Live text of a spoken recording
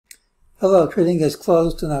Hello, trading is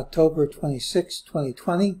closed on October 26,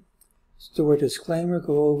 2020. Let's do our disclaimer,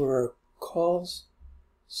 go over our calls,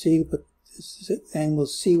 see what this is, and we'll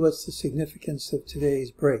see what's the significance of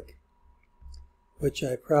today's break, which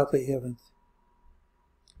I probably haven't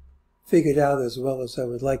figured out as well as I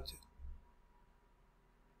would like to.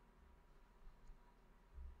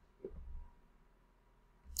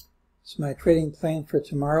 So my trading plan for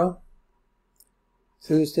tomorrow,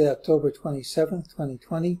 Tuesday, October 27th,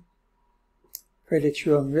 2020. Trade at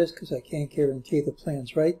your own risk because I can't guarantee the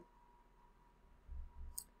plan's right.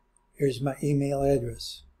 Here's my email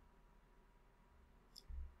address.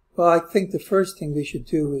 Well, I think the first thing we should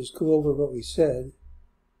do is go over what we said.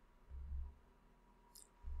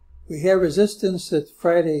 We have resistance at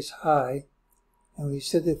Friday's high, and we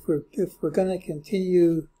said if we're going to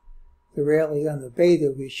continue the rally on the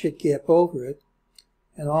beta, we should gap over it,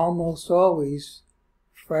 and almost always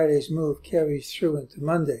Friday's move carries through into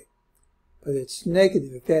Monday. But it's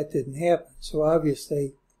negative if that didn't happen. So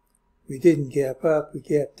obviously we didn't gap up, we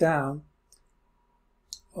gapped down.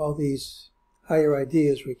 All these higher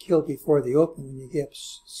ideas were killed before the open when you gap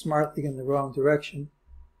smartly in the wrong direction.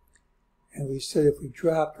 And we said if we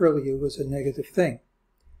dropped early, it was a negative thing.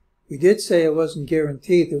 We did say it wasn't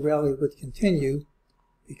guaranteed the rally would continue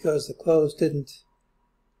because the close the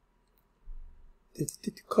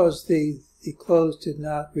close did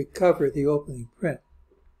not recover the opening print.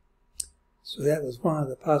 So that was one of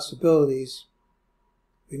the possibilities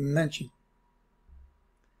we mentioned.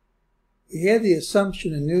 We had the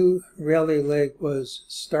assumption a new rally leg was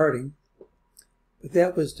starting, but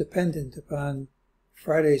that was dependent upon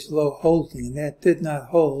Friday's low holding, and that did not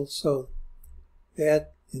hold, so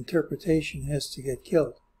that interpretation has to get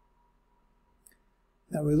killed.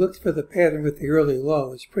 Now we looked for the pattern with the early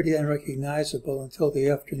low. It's pretty unrecognizable until the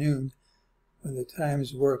afternoon when the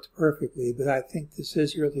times worked perfectly, but I think this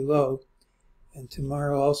is early low. And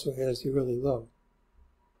tomorrow also has the early low.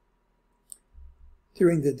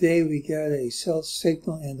 During the day we got a sell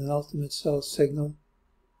signal and an ultimate sell signal,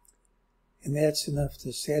 and that's enough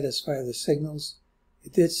to satisfy the signals.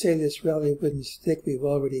 It did say this rally wouldn't stick. We've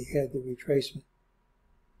already had the retracement.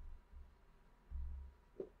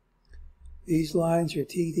 These lines are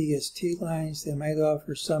TDST lines. They might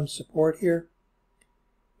offer some support here,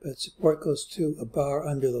 but support goes to a bar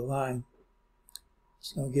under the line.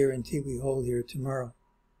 It's no guarantee we hold here tomorrow.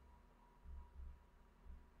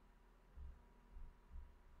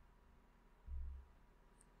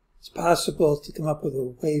 It's possible to come up with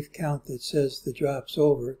a wave count that says the drop's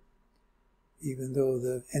over, even though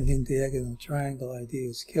the ending diagonal triangle idea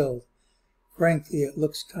is killed. Frankly, it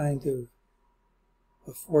looks kind of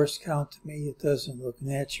a force count to me. It doesn't look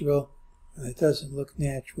natural. When it doesn't look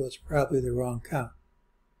natural, it's probably the wrong count.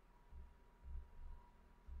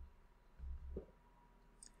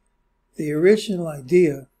 The original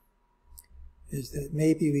idea is that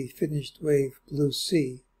maybe we finished wave blue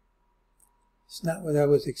C. It's not what I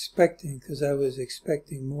was expecting because I was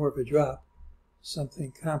expecting more of a drop,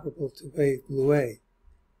 something comparable to wave blue A.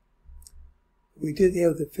 We did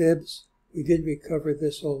have the fibs. We did recover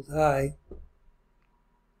this old high.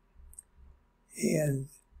 And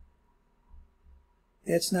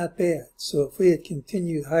that's not bad. So if we had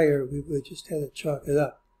continued higher, we would just have to chalk it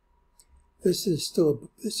up. This is still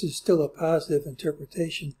a positive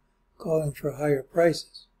interpretation calling for higher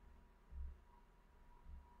prices.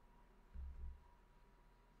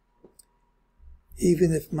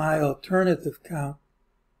 Even if my alternative count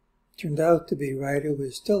turned out to be right, it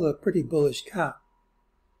was still a pretty bullish count.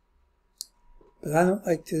 But I don't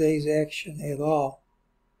like today's action at all.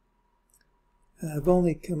 And I've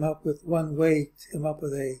only come up with one way to come up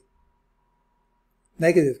with a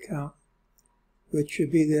negative count, which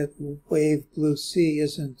would be that wave blue C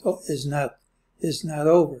is not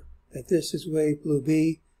over, that this is wave blue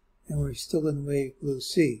B and we're still in wave blue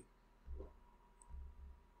C.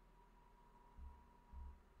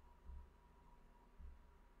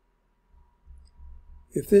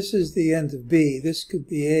 If this is the end of B, this could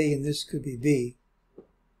be A and this could be B.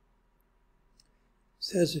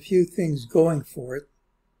 This has a few things going for it.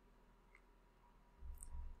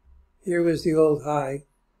 Here was the old high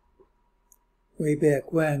way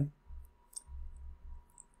back when.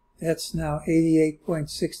 That's now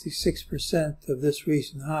 88.66% of this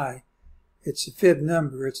recent high. It's a fib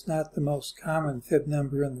number. It's not the most common fib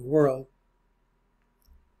number in the world,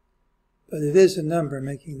 but it is a number,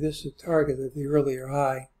 making this a target of the earlier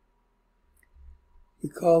high. We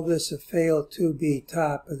call this a failed 2B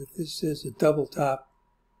top, but if this is a double top,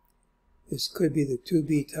 this could be the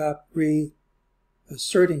 2B top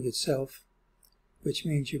reasserting itself, which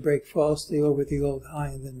means you break falsely over the old high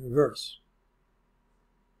and then reverse.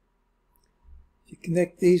 To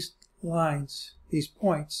connect these lines, these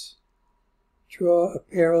points, draw a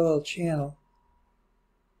parallel channel,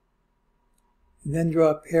 and then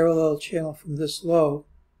draw a parallel channel from this low.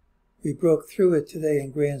 We broke through it today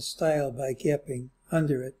in grand style by gapping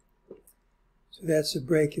under it. So that's a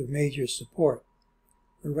break of major support.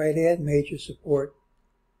 We're right at major support.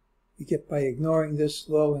 We get by ignoring this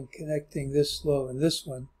low and connecting this low and this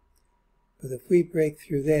one. But if we break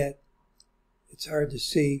through that, it's hard to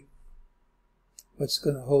see what's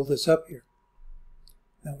going to hold us up here.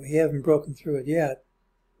 Now, we haven't broken through it yet,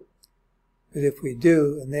 but if we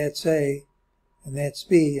do, and that's A, and that's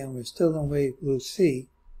B, and we're still in wave blue C,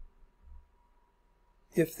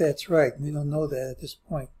 if that's right, we don't know that at this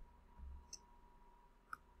point.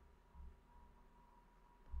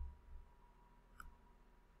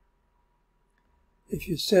 If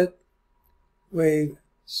you set wave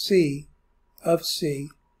C of C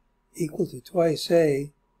equal to twice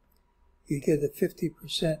A, you get a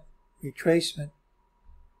 50% retracement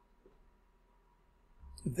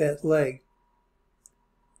of that leg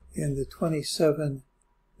in the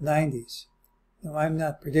 2790s. Now, I'm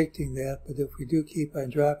not predicting that, but if we do keep on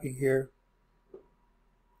dropping here,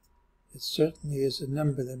 it certainly is a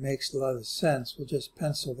number that makes a lot of sense. We'll just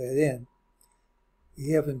pencil that in.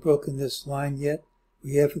 We haven't broken this line yet.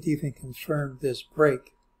 We haven't even confirmed this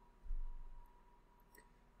break.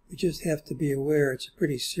 We just have to be aware it's a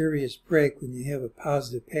pretty serious break when you have a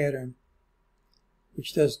positive pattern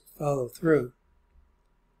which doesn't follow through.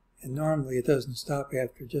 And normally it doesn't stop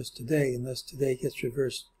after just today unless today gets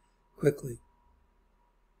reversed quickly.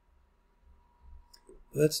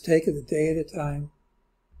 Let's take it a day at a time.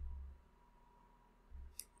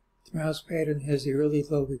 Tomorrow's pattern has the early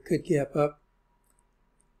low. We could gap up.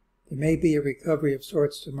 There may be a recovery of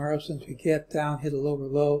sorts tomorrow since we gapped down, hit a lower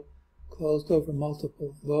low, closed over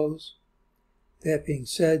multiple lows. That being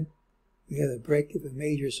said, we had a break of a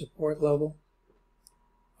major support level.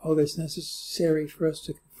 All that's necessary for us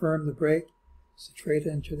to confirm the break is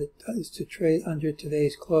to trade under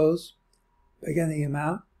today's close. Pick any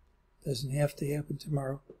amount. Doesn't have to happen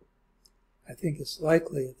tomorrow. I think it's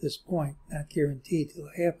likely at this point, not guaranteed till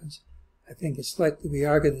it happens, I think it's likely we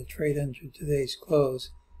are going to trade under today's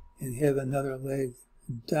close and have another leg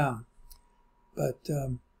down. But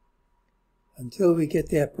until we get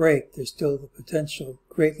that break, there's still the potential,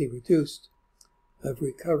 greatly reduced, of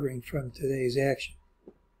recovering from today's action.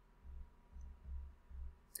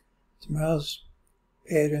 Tomorrow's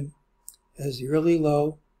pattern has the early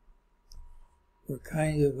low. We're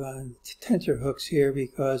kind of on tenterhooks here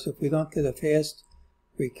because if we don't get a fast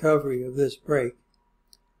recovery of this break,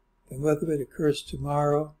 then whether it occurs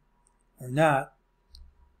tomorrow or not,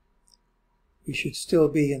 we should still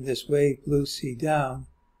be in this wave blue C down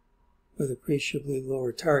with appreciably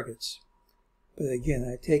lower targets. But again,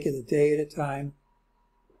 I take it a day at a time,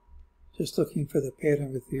 just looking for the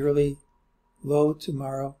pattern with the early low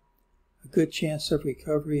tomorrow. A good chance of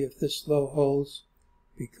recovery if this low holds,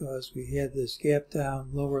 because we had this gap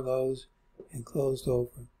down, lower lows, and closed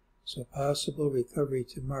over. So possible recovery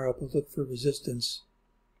tomorrow, but look for resistance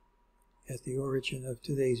at the origin of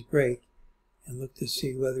today's break and look to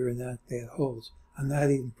see whether or not that holds. I'm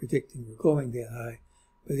not even predicting we're going that high,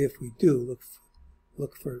 but if we do,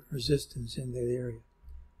 look for resistance in that area.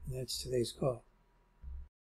 And that's today's call.